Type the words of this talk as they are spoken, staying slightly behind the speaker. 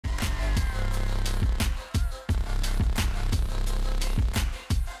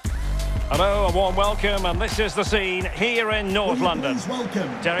Hello, a warm welcome, and this is the scene here in North London.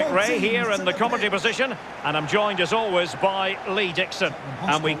 Derek Ray here in the commentary position, and I'm joined as always by Lee Dixon.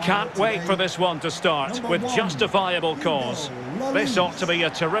 And we can't wait for this one to start with justifiable cause. This ought to be a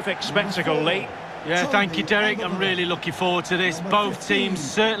terrific spectacle, Lee. Yeah, thank you, Derek. I'm really looking forward to this. Both teams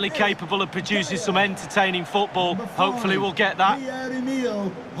certainly capable of producing some entertaining football. Hopefully we'll get that.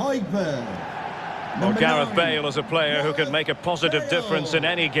 Well, Gareth Bale is a player who can make a positive difference in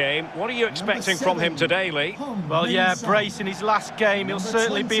any game. What are you expecting from him today, Lee? Well, yeah, brace in his last game. He'll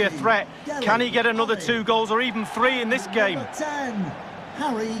certainly be a threat. Can he get another 2 goals or even 3 in this game? Number 10,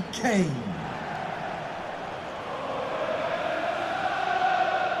 Harry Kane.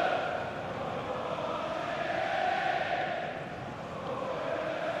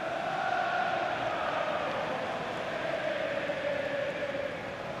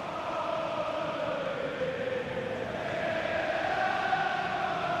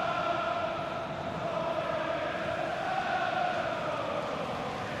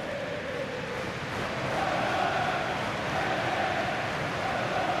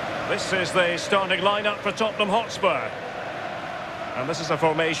 This is the starting lineup for Tottenham Hotspur. And this is a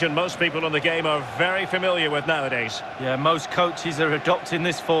formation most people in the game are very familiar with nowadays. Yeah, most coaches are adopting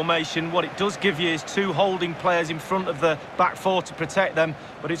this formation. What it does give you is 2 holding players in front of the back 4 to protect them,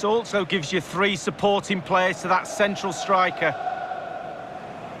 but it also gives you 3 supporting players to that central striker.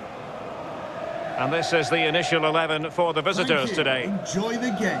 And this is the initial 11 for the visitors today. Enjoy the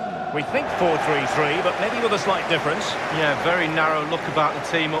game. We think 4-3-3, but maybe with a slight difference. Yeah, very narrow look about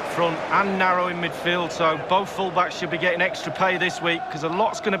the team up front and narrow in midfield, so both fullbacks should be getting extra pay this week because a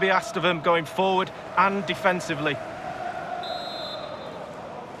lot's going to be asked of them going forward and defensively.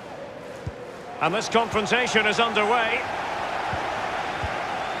 And this confrontation is underway.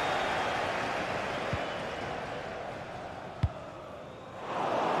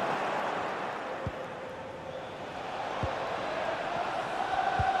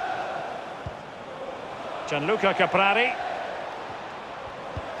 Gianluca Caprari.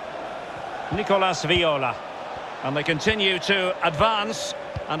 Nicolas Viola. And they continue to advance,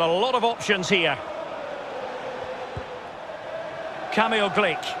 and a lot of options here. Kamil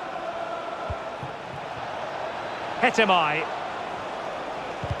Glik. Hetemai.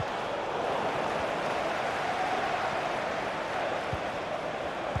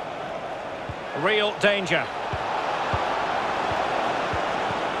 Real danger.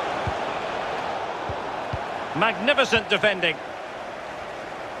 Magnificent defending.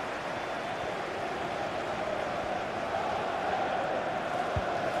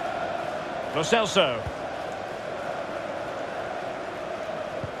 Lo Celso.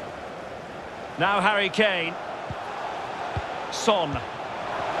 Now Harry Kane. Son.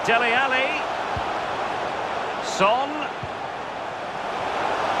 Dele Alli. Son.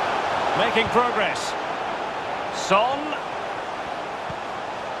 Making progress. Son.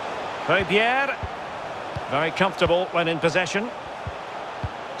 Pierre. Very comfortable when in possession.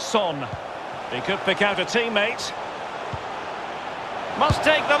 Son. He could pick out a teammate. Must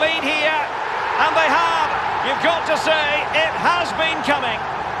take the lead here. And they have. You've got to say, it has been coming.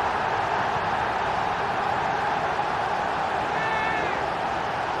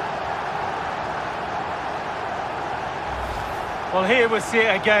 Well, here we see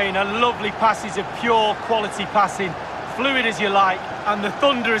it again. A lovely passage of pure quality passing. Fluid as you like, and the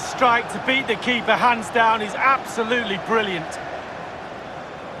thunderous strike to beat the keeper hands down is absolutely brilliant.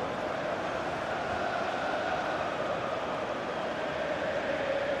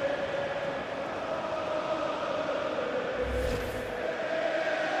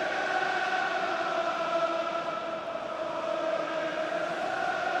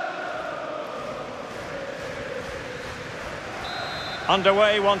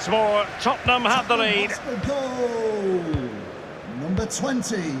 Underway once more. Tottenham have the lead. Number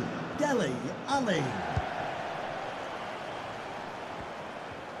 20, Dele Alli.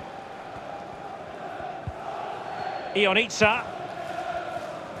 Ionitsa.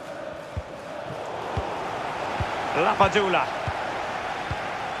 Lapadula.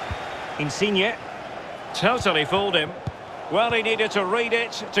 Insigne. Totally fooled him. Well, he needed to read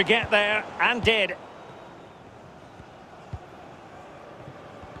it to get there, and did.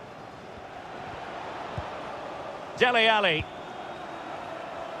 Dele Alli.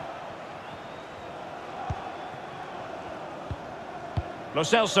 Lo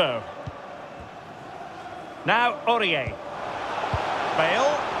Celso. Now Aurier.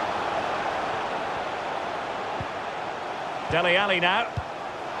 Bale. Dele Alli now.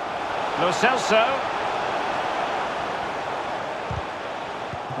 Lo Celso.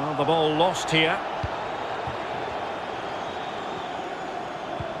 Well, the ball lost here.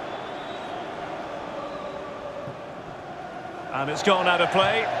 And it's gone out of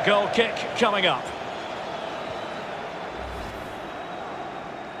play. Goal kick coming up.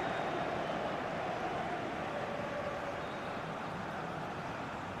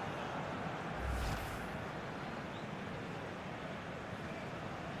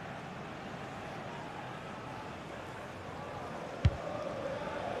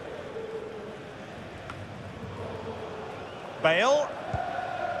 Bale.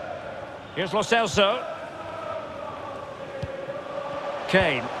 Here's Lo Celso.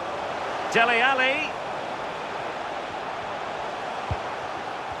 Kane. Dele Alli.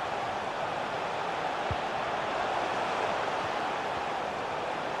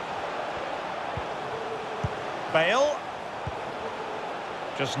 Bale.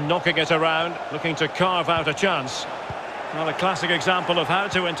 Just knocking it around, looking to carve out a chance. Well, a classic example of how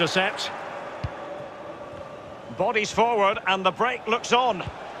to intercept. Bodies forward and the break looks on.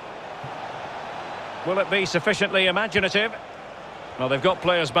 Will it be sufficiently imaginative? Well, they've got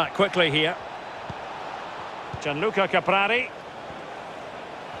players back quickly here. Gianluca Caprari.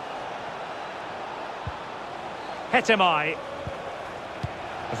 Hetemai.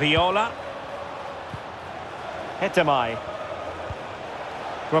 Viola. Hetemai.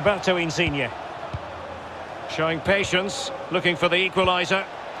 Roberto Insigne. Showing patience, looking for the equaliser.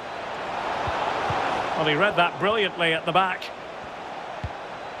 Well, he read that brilliantly at the back.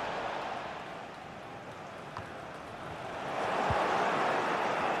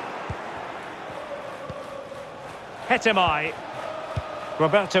 Hetemai.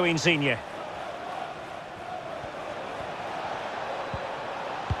 Roberto Insigne.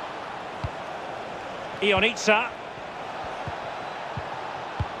 Ionitsa.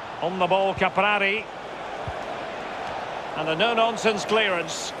 On the ball, Caprari. And a no-nonsense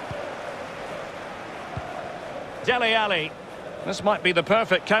clearance. Dele Alli. This might be the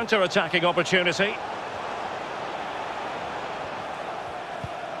perfect counter-attacking opportunity.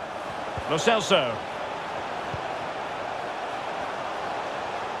 Lo Celso.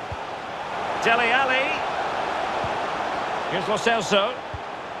 Dele Alli. Here's Lo Celso.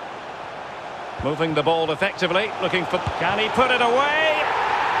 Moving the ball effectively, looking for... Can he put it away?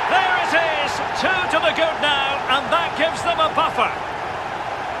 There it is! 2 to the good now, and that gives them a buffer.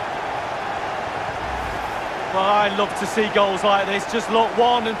 Well, I love to see goals like this. Just look,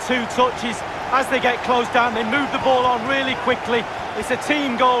 1 and 2 touches. As they get close down, they move the ball on really quickly. It's a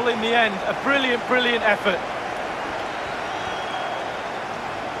team goal in the end. A brilliant, brilliant effort.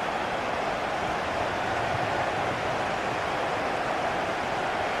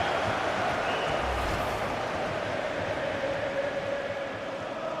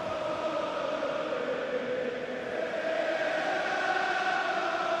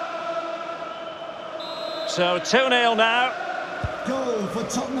 So 2-0 now. Goal for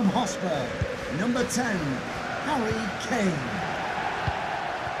Tottenham Hotspur. Number 10, Harry Kane.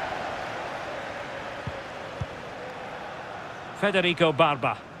 Federico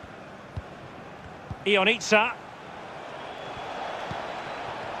Barba. Ionitsa.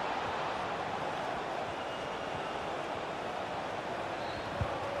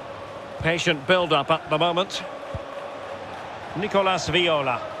 Patient build-up at the moment. Nicolas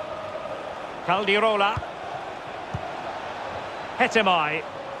Viola. Caldirola. Hetemai.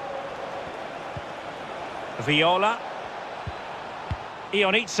 Viola.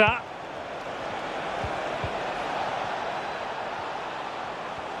 Ionitsa.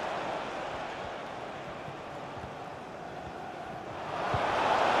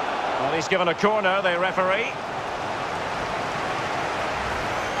 Well, he's given a corner, the referee.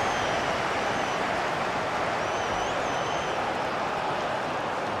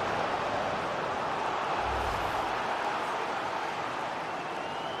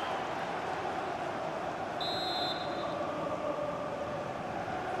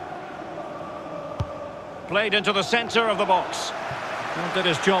 Played into the centre of the box. And did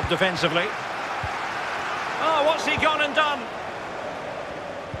his job defensively. Oh, what's he gone and done?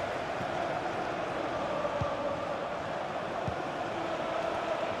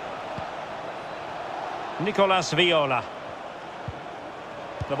 Nicolas Viola.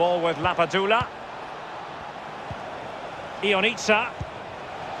 The ball with Lapadula. Ionitsa.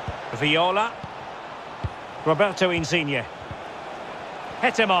 Viola. Roberto Insigne.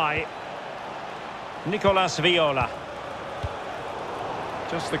 Hetemai. Nicolas Viola.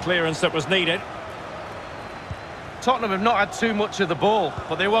 Just the clearance that was needed. Tottenham have not had too much of the ball,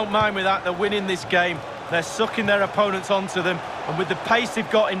 but they won't mind with that. They're winning this game. They're sucking their opponents onto them, and with the pace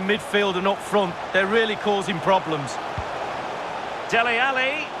they've got in midfield and up front, they're really causing problems. Dele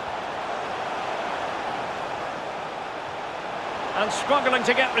Alli. And struggling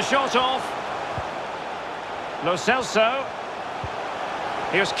to get the shot off. Lo Celso.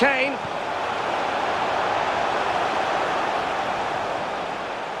 Here's Kane.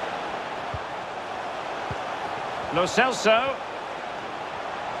 Lo Celso.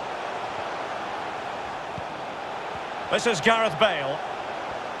 This is Gareth Bale.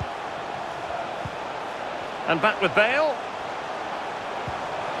 And back with Bale.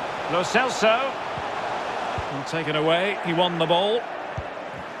 Lo Celso. And taken away. He won the ball.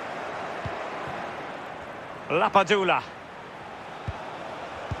 Lapadula.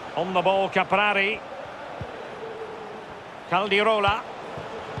 On the ball, Caprari. Caldirola.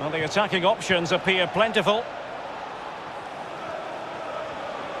 Well, the attacking options appear plentiful.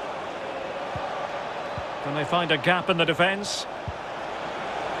 Can they find a gap in the defence?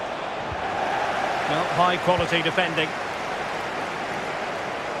 Well, high-quality defending.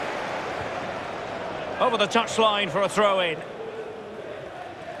 Over the touchline for a throw-in.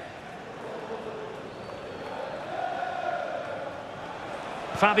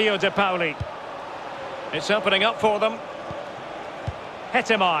 Fabio De Pauli. It's opening up for them.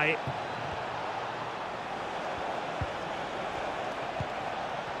 Hetemai.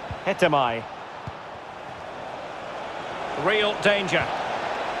 Hetemai. Real danger.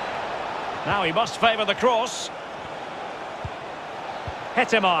 Now he must favour the cross.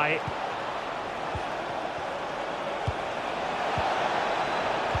 Hetemai.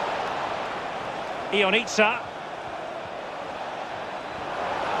 Ionitsa.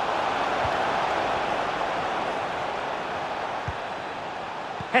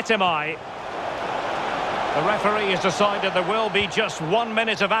 Hetemai. The referee has decided there will be just 1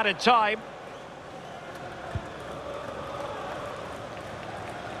 minute of added time.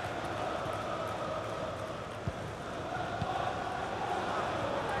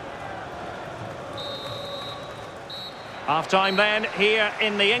 Half-time then, here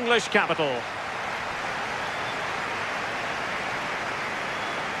in the English capital.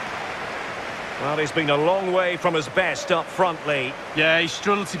 Well, he's been a long way from his best up front, Lee. Yeah, he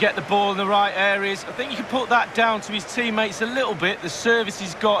struggled to get the ball in the right areas. I think you can put that down to his teammates a little bit. The service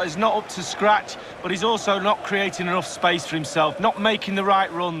he's got is not up to scratch, but he's also not creating enough space for himself, not making the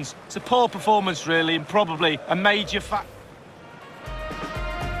right runs. It's a poor performance, really, and probably a major factor.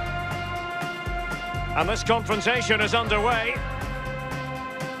 And this confrontation is underway.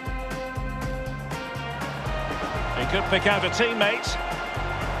 He could pick out a teammate.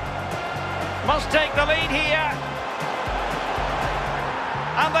 Must take the lead here.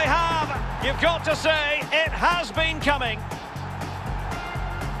 And they have. You've got to say, it has been coming.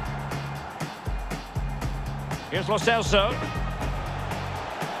 Here's Lo Celso.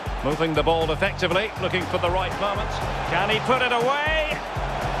 Moving the ball effectively, looking for the right moment. Can he put it away?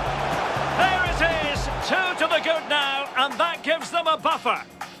 There it is, 2 to the good now, and that gives them a buffer.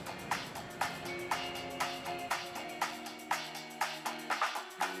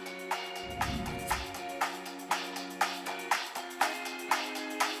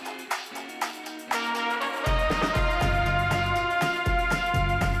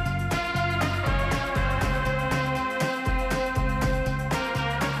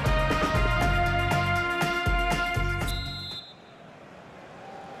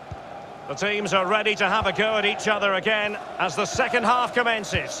 The teams are ready to have a go at each other again as the second half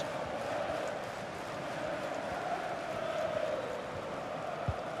commences.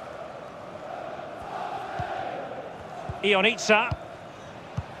 Ionitsa.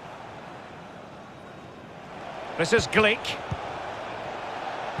 This is Glick.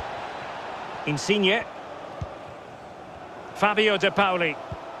 Insigne. Fabio De Pauli.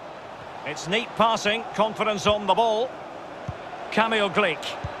 It's neat passing, confidence on the ball. Kamil Glick.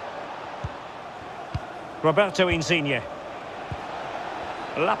 Roberto Insigne.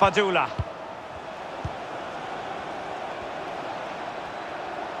 Lapadula.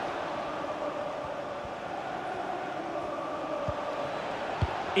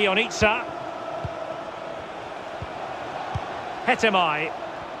 Ionitsa. Hetemai.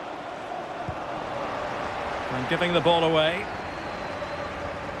 And giving the ball away.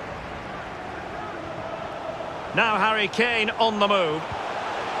 Now Harry Kane on the move.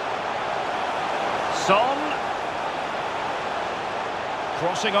 Son.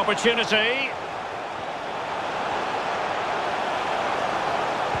 Crossing opportunity.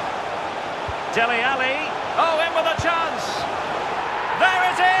 Dele Alli. Oh, in with a chance. There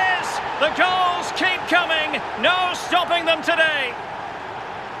it is. The goals keep coming. No stopping them today.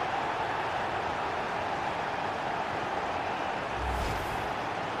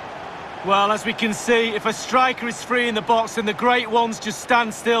 Well, as we can see, if a striker is free in the box and the great ones just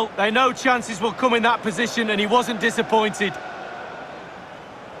stand still, they know chances will come in that position, and he wasn't disappointed.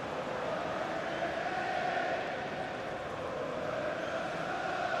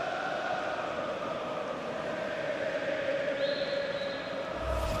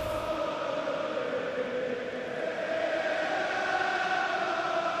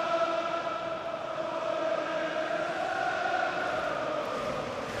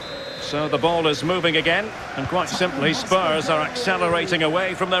 So the ball is moving again, and quite simply, Spurs are accelerating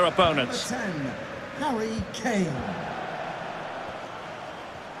away from their opponents. Number 10, Harry Kane.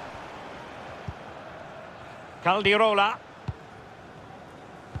 Caldirola.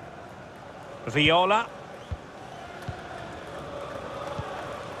 Viola.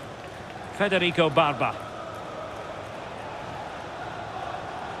 Federico Barba.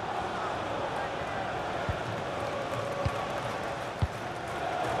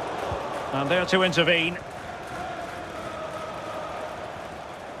 And there to intervene.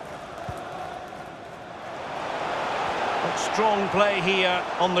 But strong play here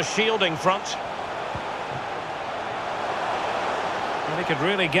on the shielding front. And he could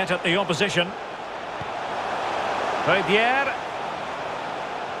really get at the opposition. Pierre.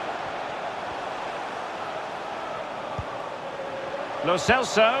 Lo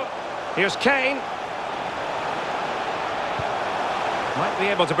Celso. Here's Kane. Might be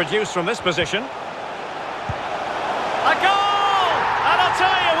able to produce from this position. A goal! And I'll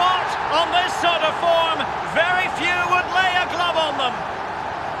tell you what, on this sort of form, very few would lay a glove on them.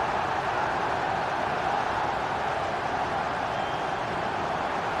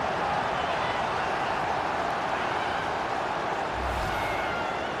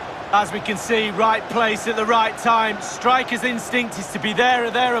 As we can see, right place at the right time. Striker's instinct is to be there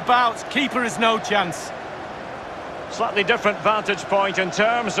or thereabouts. Keeper has no chance. Slightly different vantage point in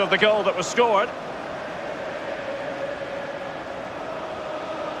terms of the goal that was scored.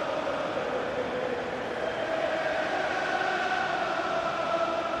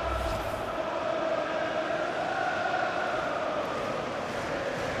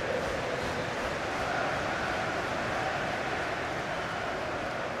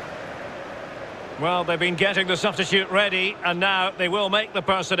 Well, they've been getting the substitute ready, and now they will make the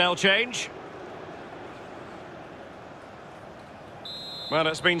personnel change. Well,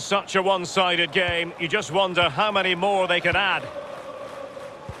 it's been such a one-sided game. You just wonder how many more they can add.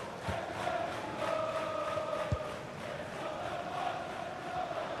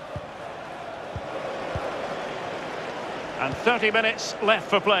 And 30 minutes left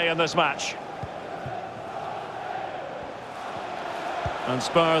for play in this match. And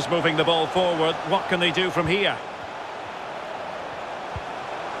Spurs moving the ball forward. What can they do from here?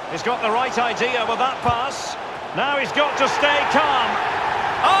 He's got the right idea with that pass. Now he's got to stay calm.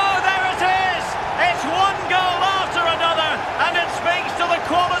 Oh, there it is! It's one goal after another, and it speaks to the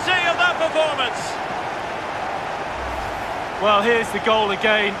quality of that performance. Well, here's the goal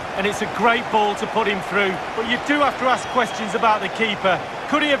again, and it's a great ball to put him through. But you do have to ask questions about the keeper.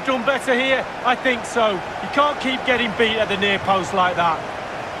 Could he have done better here? I think so. You can't keep getting beat at the near post like that.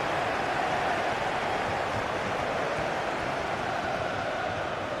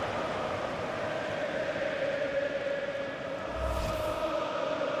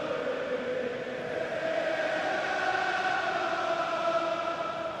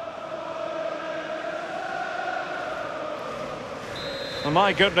 Oh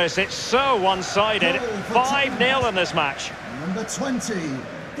my goodness, it's so one-sided. 5-0 in this match. Number 20,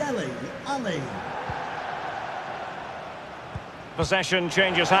 Dele Alli. Possession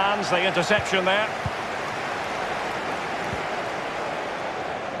changes hands, the interception there.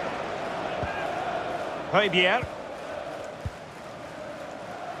 Pierre.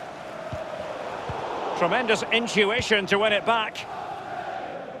 Tremendous intuition to win it back.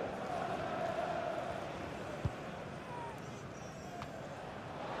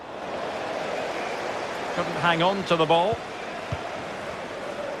 Couldn't hang on to the ball.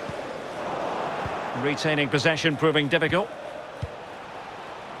 Retaining possession proving difficult.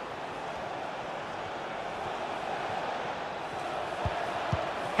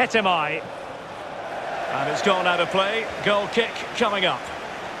 Hetemai. And it's gone out of play. Goal kick coming up.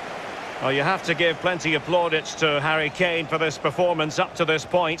 Well, you have to give plenty of plaudits to Harry Kane for this performance up to this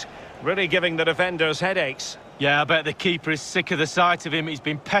point. Really giving the defenders headaches. Yeah, I bet the keeper is sick of the sight of him. He's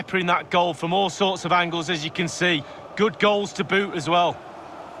been peppering that goal from all sorts of angles, as you can see. Good goals to boot as well.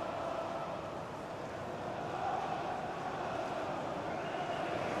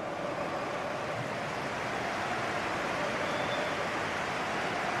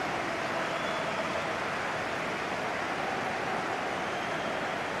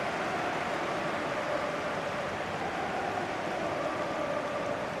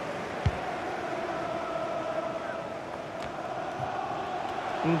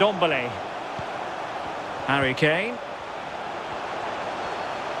 Ndombele. Harry Kane.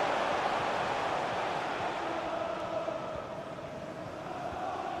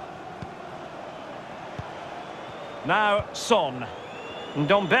 Now Son.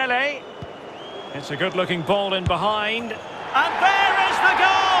 Ndombele. It's a good-looking ball in behind. And there is the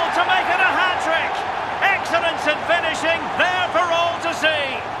goal to make Excellence in finishing, there for all to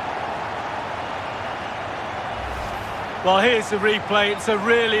see. Well, here's the replay. It's a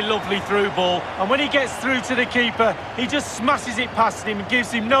really lovely through ball. And when he gets through to the keeper, he just smashes it past him and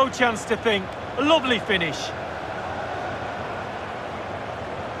gives him no chance to think. A lovely finish.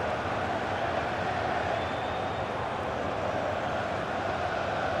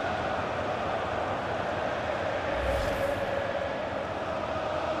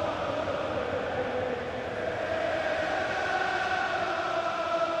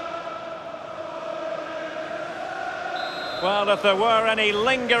 Well, if there were any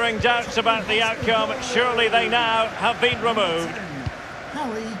lingering doubts about the outcome, surely they now have been removed.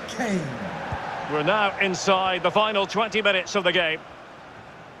 Harry Kane. We're now inside the final 20 minutes of the game.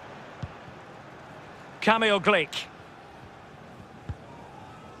 Kamil Glik.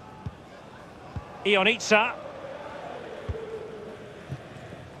 Ionitsa.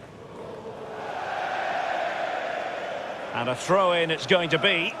 And a throw-in it's going to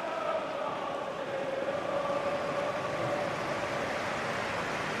be.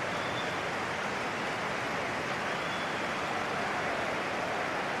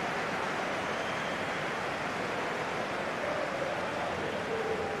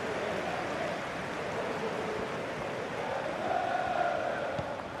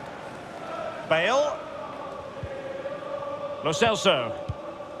 Bale. Lo Celso.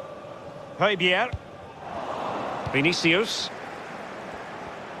 Højbjerg. Vinicius.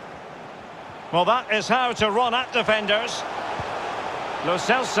 Well, that is how to run at defenders. Lo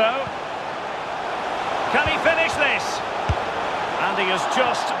Celso. Can he finish this? And he has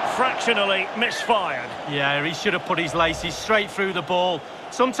just fractionally misfired. Yeah, he should have put his laces straight through the ball.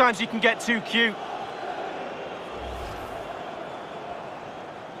 Sometimes you can get too cute.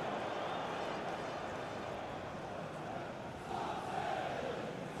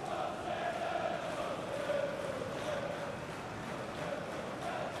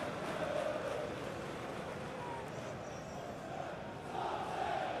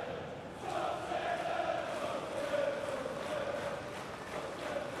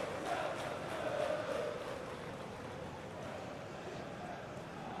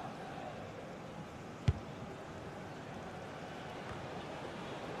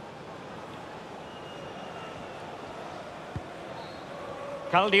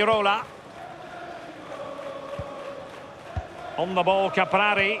 Caldirola. On the ball,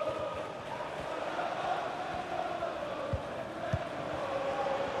 Caprari.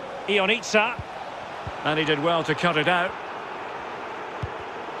 Ionitsa. And he did well to cut it out.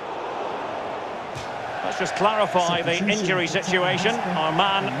 Let's just clarify the injury situation. Our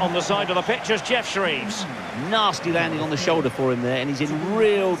man on the side of the pitch is Jeff Shreves. Nasty landing on the shoulder for him there, and he's in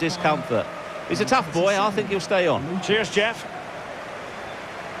real discomfort. He's a tough boy. I think he'll stay on. Cheers, Jeff.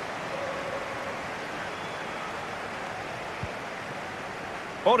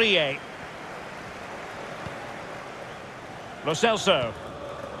 Aurier. Lo Celso.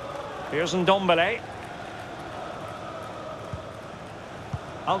 Here's Ndombele.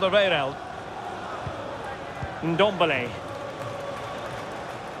 Alderweireld. Ndombele.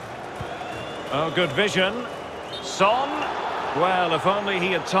 Oh, good vision. Son. Well, if only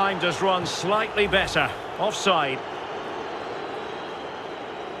he had timed his run slightly better. Offside.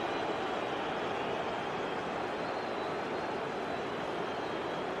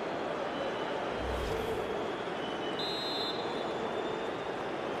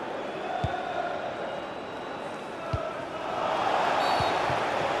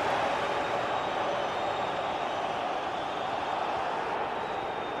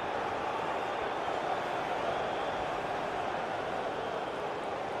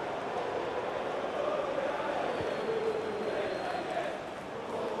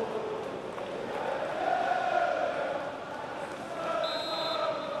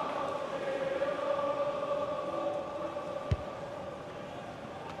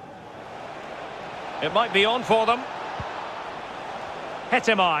 It might be on for them.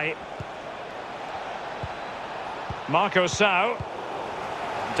 Hetemai. Marco Sau.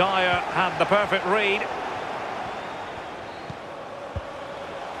 Dyer had the perfect read.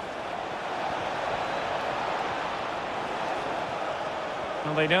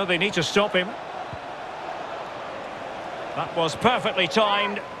 And they know they need to stop him. That was perfectly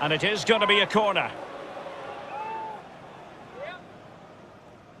timed, and it is going to be a corner.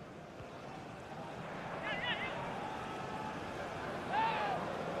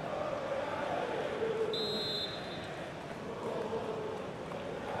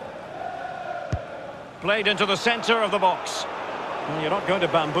 Played into the centre of the box. Well, you're not going to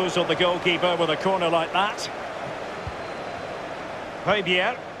bamboozle the goalkeeper with a corner like that.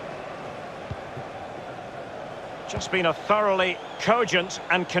 Højbjerg. Just been a thoroughly cogent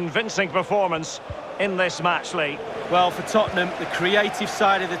and convincing performance in this match, Lee. Well, for Tottenham, the creative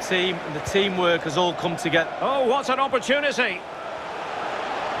side of the team and the teamwork has all come together. Oh, what an opportunity!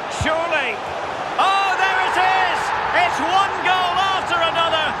 Surely! Oh, there it is! It's one goal after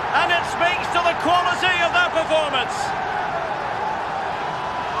another, and it speaks to the quality of their performance.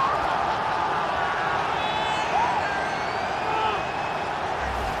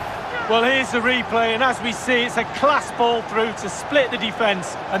 Well, here's the replay, and as we see, it's a class ball through to split the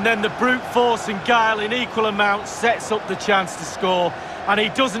defence, and then the brute force and guile in equal amounts sets up the chance to score, and he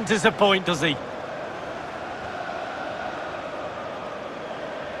doesn't disappoint, does he?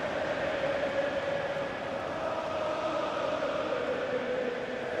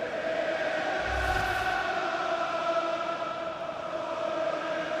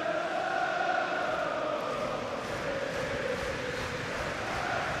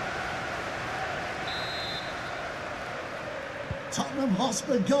 Tottenham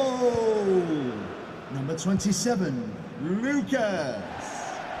Hotspur goal! Number 27, Lucas.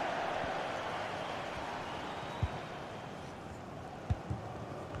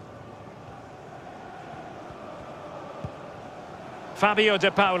 Fabio De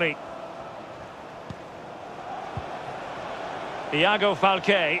Pauli. Iago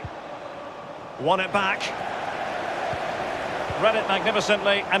Falque. Won it back. Read it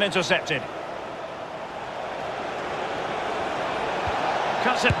magnificently and intercepted.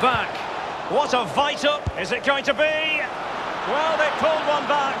 Cuts it back. What a vital. Is it going to be? Well, they pulled one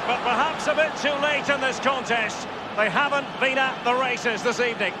back, but perhaps a bit too late in this contest. They haven't been at the races this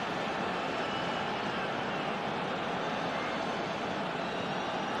evening.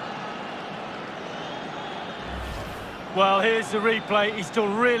 Well, here's the replay. He's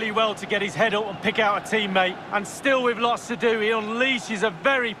done really well to get his head up and pick out a teammate. And still with lots to do, he unleashes a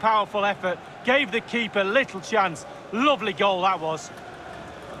very powerful effort. Gave the keeper little chance. Lovely goal that was.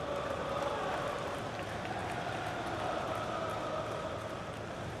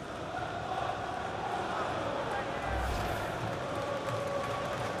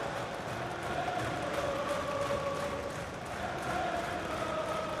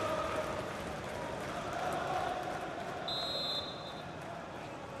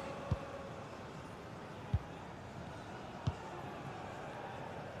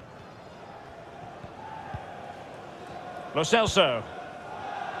 Lo Celso.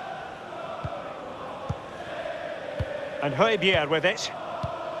 And Højbjerg with it.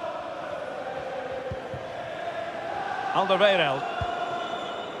 Alderweireld.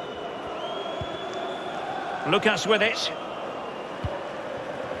 Lucas with it.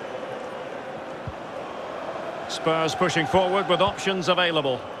 Spurs pushing forward with options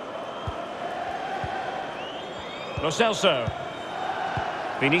available. Lo Celso.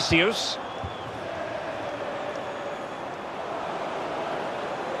 Vinicius.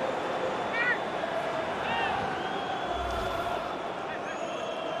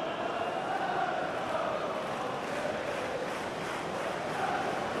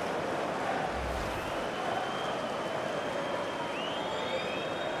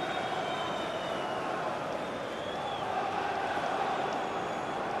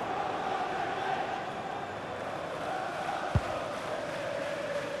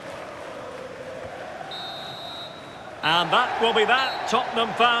 And that will be that. Tottenham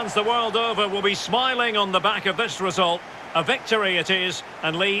fans the world over will be smiling on the back of this result. A victory it is.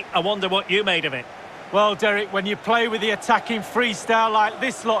 And Lee, I wonder what you made of it. Well, Derek, when you play with the attacking freestyle like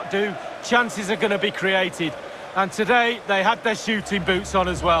this lot do, chances are going to be created. And today, they had their shooting boots on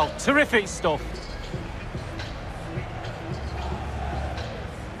as well. Terrific stuff.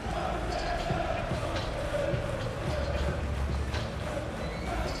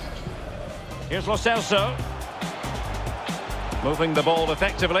 Here's Lo Celso. Moving the ball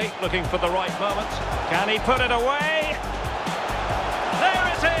effectively, looking for the right moment. Can he put it away? There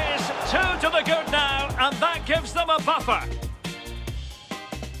it is, 2 to the good now, and that gives them a buffer.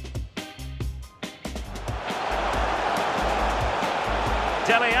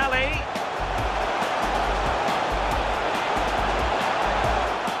 Dele Alli.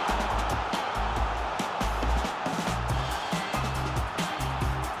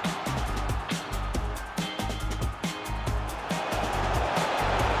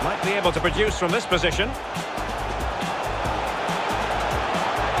 Might be able to produce from this position. A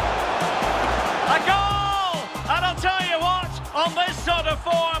goal! And I'll tell you what, on this sort of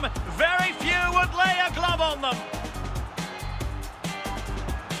form, very few would lay a glove on them.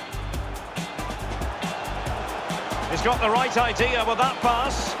 He's got the right idea with that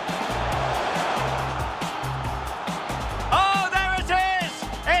pass. Oh, there it is!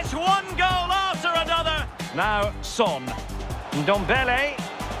 It's one goal after another, Now Son. Ndombele.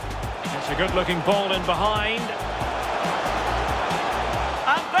 It's a good-looking ball in behind.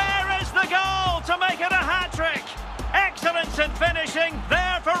 And there is the goal to make it a hat-trick. Excellence in finishing,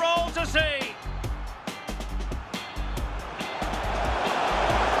 there for all to see.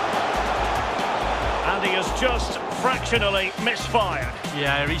 And he has just fractionally misfired.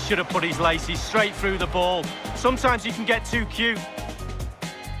 Yeah, he should have put his laces straight through the ball. Sometimes you can get too cute.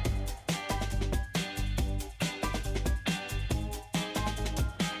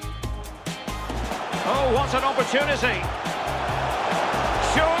 Oh, what an opportunity.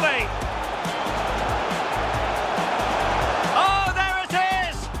 Surely. Oh, there it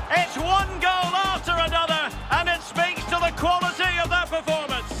is. It's one goal after another, and it speaks to the quality of their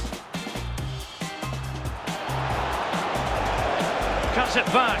performance. Cuts it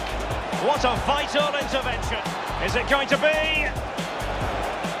back. What a vital intervention. Is it going to be?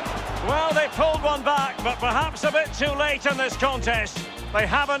 Well, they pulled one back, but perhaps a bit too late in this contest. They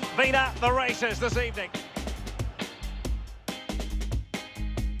haven't been at the races this evening.